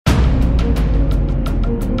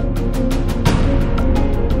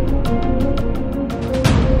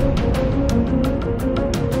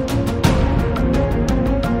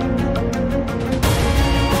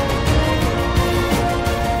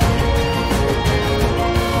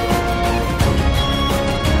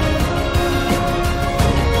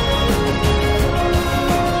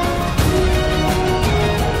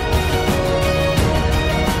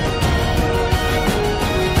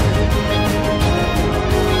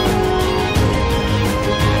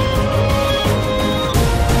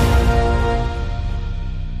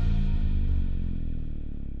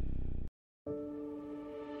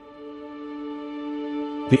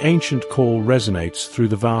The ancient call resonates through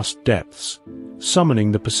the vast depths,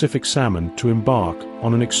 summoning the Pacific salmon to embark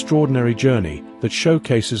on an extraordinary journey that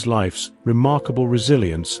showcases life's remarkable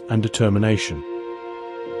resilience and determination.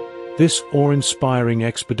 This awe-inspiring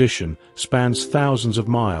expedition spans thousands of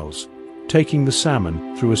miles, taking the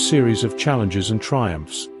salmon through a series of challenges and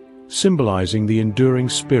triumphs, symbolizing the enduring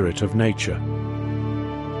spirit of nature.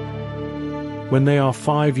 When they are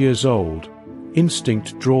 5 years old,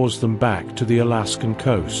 instinct draws them back to the Alaskan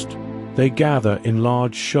coast. They gather in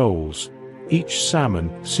large shoals, each salmon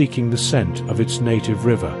seeking the scent of its native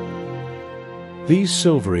river. These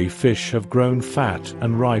silvery fish have grown fat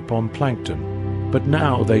and ripe on plankton, but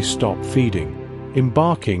now they stop feeding,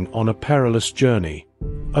 embarking on a perilous journey.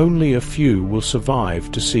 Only a few will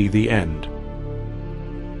survive to see the end.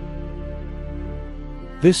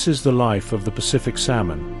 This is the life of the Pacific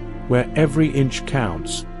salmon, where every inch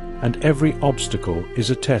counts and every obstacle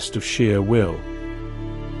is a test of sheer will.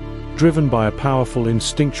 Driven by a powerful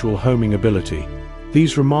instinctual homing ability,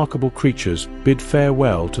 these remarkable creatures bid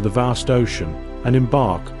farewell to the vast ocean and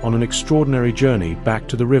embark on an extraordinary journey back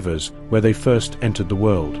to the rivers where they first entered the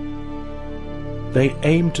world. They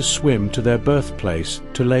aim to swim to their birthplace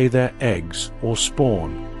to lay their eggs or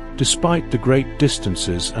spawn. Despite the great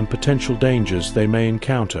distances and potential dangers they may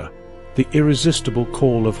encounter, the irresistible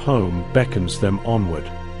call of home beckons them onward.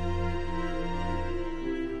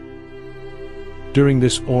 During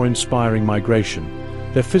this awe-inspiring migration,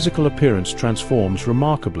 their physical appearance transforms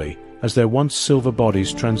remarkably as their once silver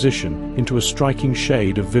bodies transition into a striking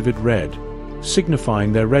shade of vivid red,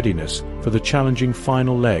 signifying their readiness for the challenging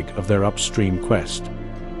final leg of their upstream quest.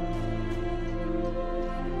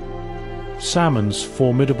 Salmon's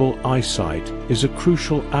formidable eyesight is a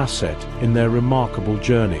crucial asset in their remarkable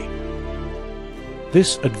journey.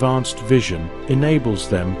 This advanced vision enables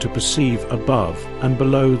them to perceive above and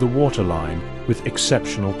below the waterline with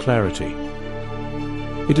exceptional clarity.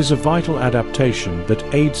 It is a vital adaptation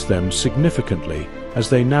that aids them significantly as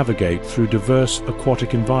they navigate through diverse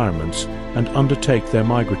aquatic environments and undertake their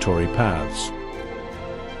migratory paths.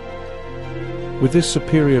 With this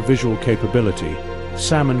superior visual capability,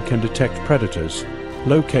 salmon can detect predators,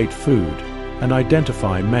 locate food, and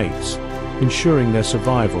identify mates, ensuring their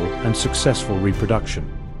survival and successful reproduction.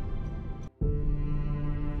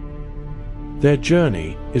 Their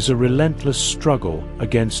journey is a relentless struggle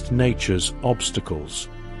against nature's obstacles.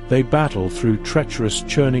 They battle through treacherous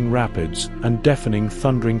churning rapids and deafening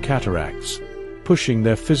thundering cataracts, pushing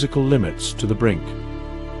their physical limits to the brink.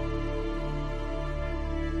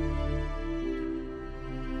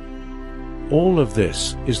 All of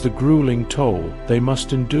this is the grueling toll they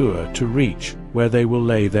must endure to reach where they will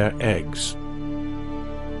lay their eggs.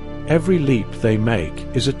 Every leap they make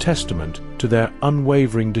is a testament to their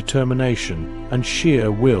unwavering determination and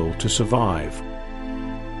sheer will to survive.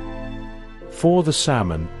 For the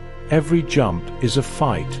salmon, every jump is a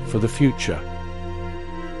fight for the future.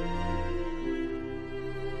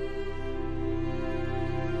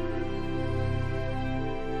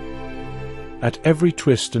 At every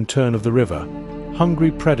twist and turn of the river,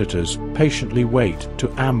 hungry predators patiently wait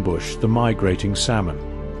to ambush the migrating salmon.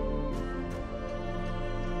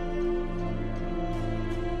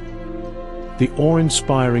 The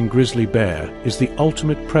awe-inspiring grizzly bear is the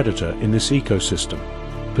ultimate predator in this ecosystem,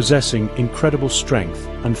 possessing incredible strength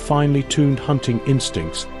and finely tuned hunting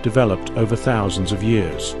instincts developed over thousands of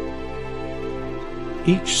years.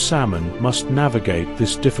 Each salmon must navigate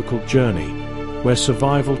this difficult journey, where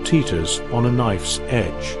survival teeters on a knife's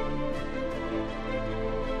edge.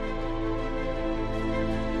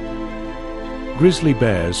 Grizzly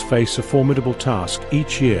bears face a formidable task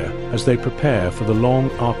each year as they prepare for the long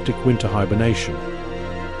Arctic winter hibernation.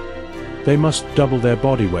 They must double their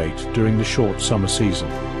body weight during the short summer season.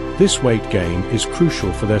 This weight gain is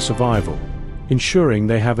crucial for their survival, ensuring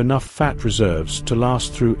they have enough fat reserves to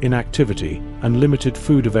last through inactivity and limited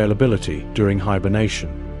food availability during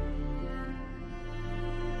hibernation.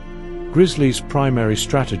 Grizzly's primary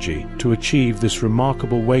strategy to achieve this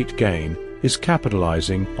remarkable weight gain is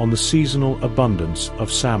capitalizing on the seasonal abundance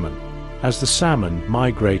of salmon. As the salmon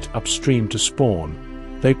migrate upstream to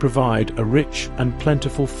spawn, they provide a rich and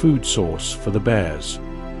plentiful food source for the bears.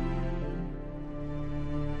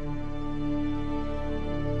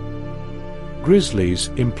 Grizzlies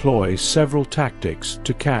employ several tactics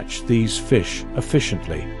to catch these fish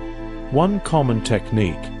efficiently. One common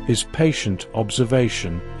technique is patient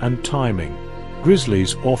observation and timing.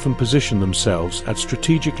 Grizzlies often position themselves at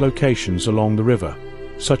strategic locations along the river,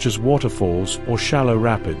 such as waterfalls or shallow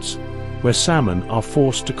rapids, where salmon are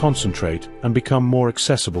forced to concentrate and become more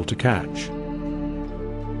accessible to catch.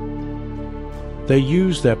 They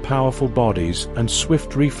use their powerful bodies and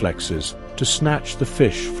swift reflexes to snatch the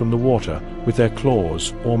fish from the water with their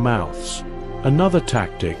claws or mouths. Another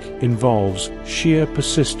tactic involves sheer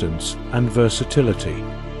persistence and versatility.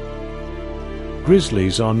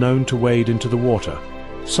 Grizzlies are known to wade into the water,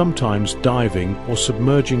 sometimes diving or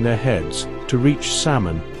submerging their heads to reach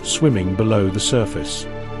salmon swimming below the surface.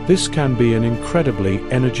 This can be an incredibly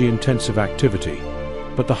energy-intensive activity,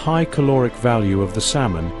 but the high caloric value of the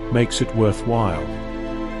salmon makes it worthwhile.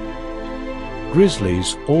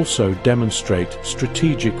 Grizzlies also demonstrate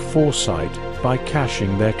strategic foresight by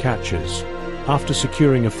caching their catches. After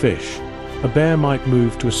securing a fish, a bear might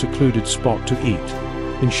move to a secluded spot to eat,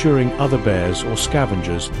 ensuring other bears or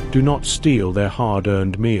scavengers do not steal their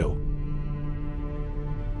hard-earned meal.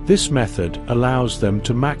 This method allows them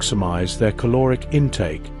to maximize their caloric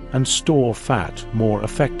intake and store fat more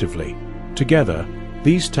effectively. Together,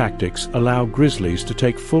 these tactics allow grizzlies to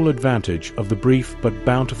take full advantage of the brief but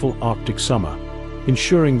bountiful Arctic summer,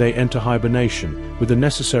 ensuring they enter hibernation with the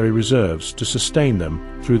necessary reserves to sustain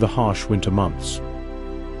them through the harsh winter months.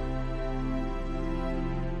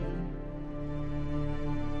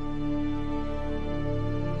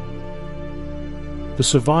 The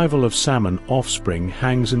survival of salmon offspring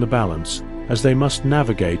hangs in the balance as they must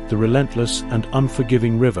navigate the relentless and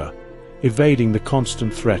unforgiving river, evading the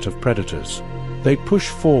constant threat of predators. They push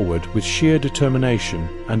forward with sheer determination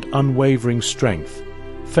and unwavering strength,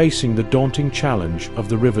 facing the daunting challenge of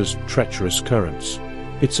the river's treacherous currents.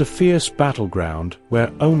 It's a fierce battleground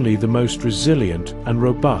where only the most resilient and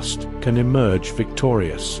robust can emerge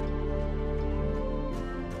victorious.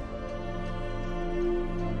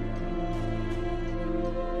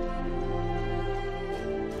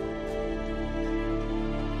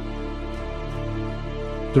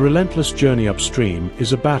 The relentless journey upstream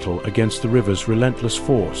is a battle against the river's relentless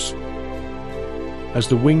force. As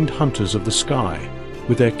the winged hunters of the sky,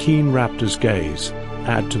 with their keen raptor's gaze,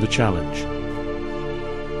 add to the challenge.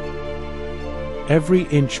 Every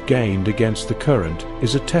inch gained against the current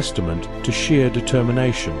is a testament to sheer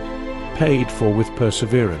determination, paid for with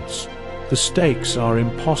perseverance. The stakes are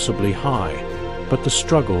impossibly high, but the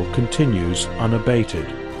struggle continues unabated.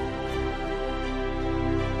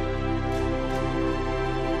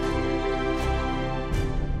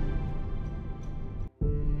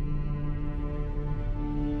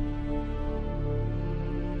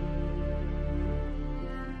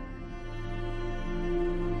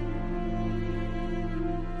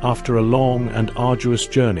 After a long and arduous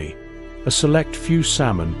journey, a select few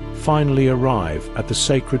salmon finally arrive at the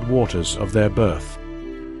sacred waters of their birth.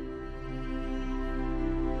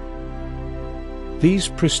 These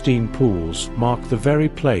pristine pools mark the very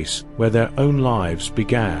place where their own lives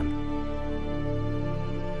began.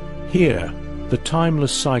 Here, the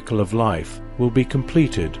timeless cycle of life will be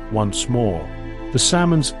completed once more. The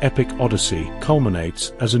salmon's epic odyssey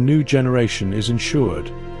culminates as a new generation is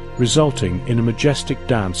ensured, resulting in a majestic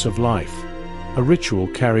dance of life, a ritual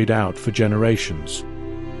carried out for generations.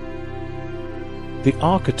 The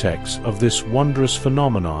architects of this wondrous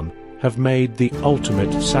phenomenon have made the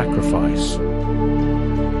ultimate sacrifice.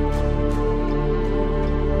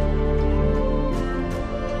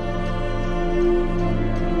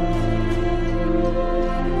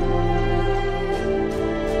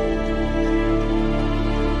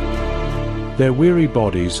 Their weary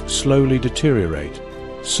bodies slowly deteriorate,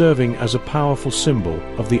 serving as a powerful symbol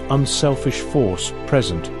of the unselfish force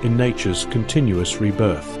present in nature's continuous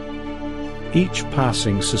rebirth. Each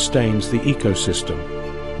passing sustains the ecosystem,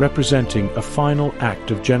 representing a final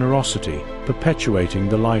act of generosity, perpetuating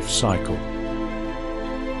the life cycle.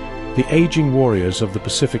 The aging warriors of the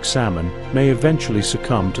Pacific salmon may eventually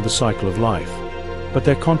succumb to the cycle of life, but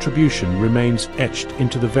their contribution remains etched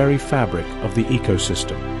into the very fabric of the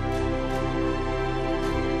ecosystem.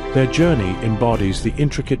 Their journey embodies the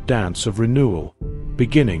intricate dance of renewal,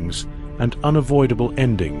 beginnings, and unavoidable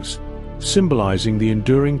endings, symbolizing the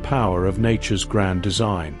enduring power of nature's grand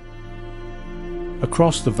design.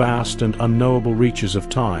 Across the vast and unknowable reaches of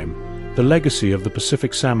time, the legacy of the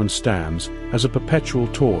Pacific salmon stands as a perpetual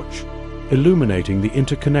torch, illuminating the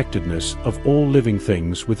interconnectedness of all living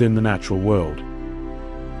things within the natural world.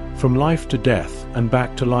 From life to death and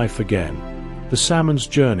back to life again, the salmon's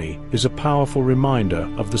journey is a powerful reminder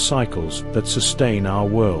of the cycles that sustain our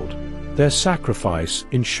world. Their sacrifice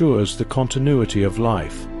ensures the continuity of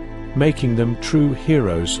life, making them true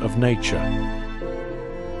heroes of nature.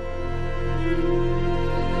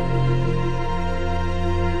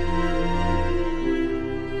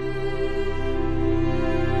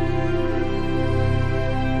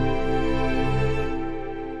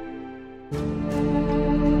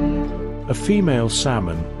 A female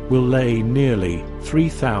salmon will lay nearly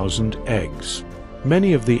 3,000 eggs.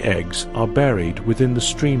 Many of the eggs are buried within the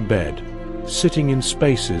stream bed, sitting in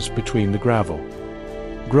spaces between the gravel.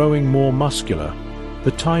 Growing more muscular,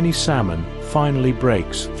 the tiny salmon finally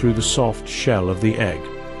breaks through the soft shell of the egg.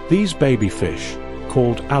 These baby fish,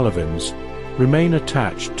 called alevins, remain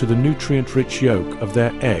attached to the nutrient-rich yolk of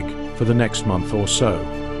their egg for the next month or so.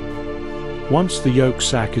 Once the yolk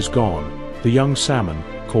sac is gone, the young salmon,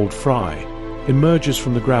 called fry, emerges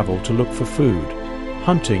from the gravel to look for food,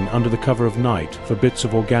 hunting under the cover of night for bits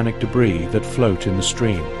of organic debris that float in the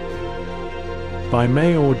stream. By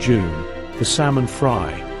May or June, the salmon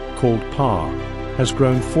fry, called par, has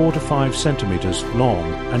grown 4 to 5 centimeters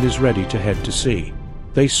long and is ready to head to sea.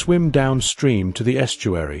 They swim downstream to the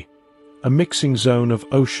estuary, a mixing zone of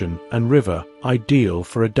ocean and river ideal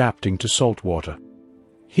for adapting to saltwater.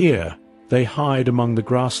 Here, they hide among the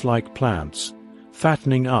grass-like plants,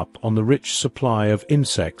 fattening up on the rich supply of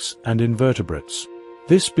insects and invertebrates.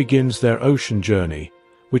 This begins their ocean journey,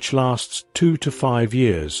 which lasts 2 to 5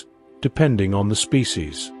 years, depending on the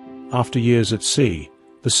species. After years at sea,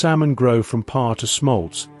 the salmon grow from par to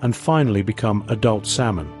smolts and finally become adult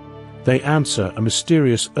salmon. They answer a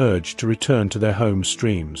mysterious urge to return to their home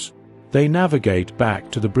streams. They navigate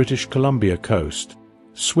back to the British Columbia coast,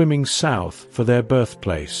 swimming south for their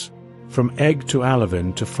birthplace. From egg to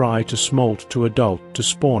alevin to fry to smolt to adult to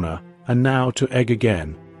spawner, and now to egg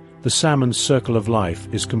again, the salmon's circle of life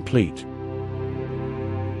is complete.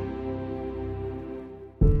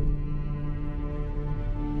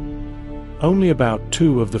 Only about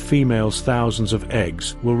 2 of the female's thousands of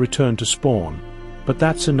eggs will return to spawn, but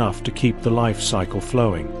that's enough to keep the life cycle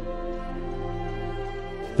flowing.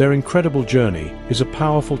 Their incredible journey is a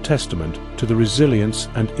powerful testament to the resilience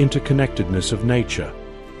and interconnectedness of nature,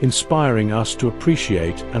 inspiring us to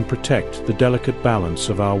appreciate and protect the delicate balance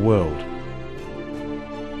of our world.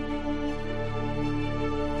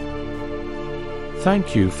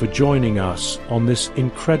 Thank you for joining us on this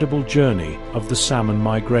incredible journey of the salmon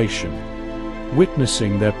migration.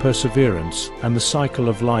 Witnessing their perseverance and the cycle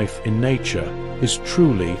of life in nature is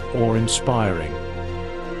truly awe-inspiring.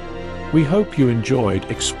 We hope you enjoyed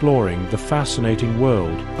exploring the fascinating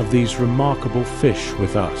world of these remarkable fish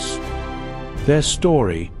with us. Their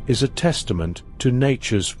story is a testament to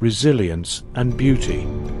nature's resilience and beauty.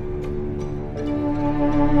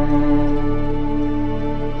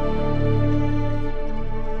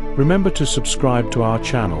 Remember to subscribe to our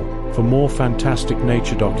channel for more fantastic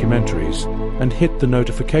nature documentaries and hit the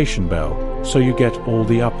notification bell so you get all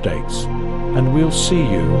the updates. And we'll see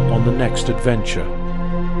you on the next adventure.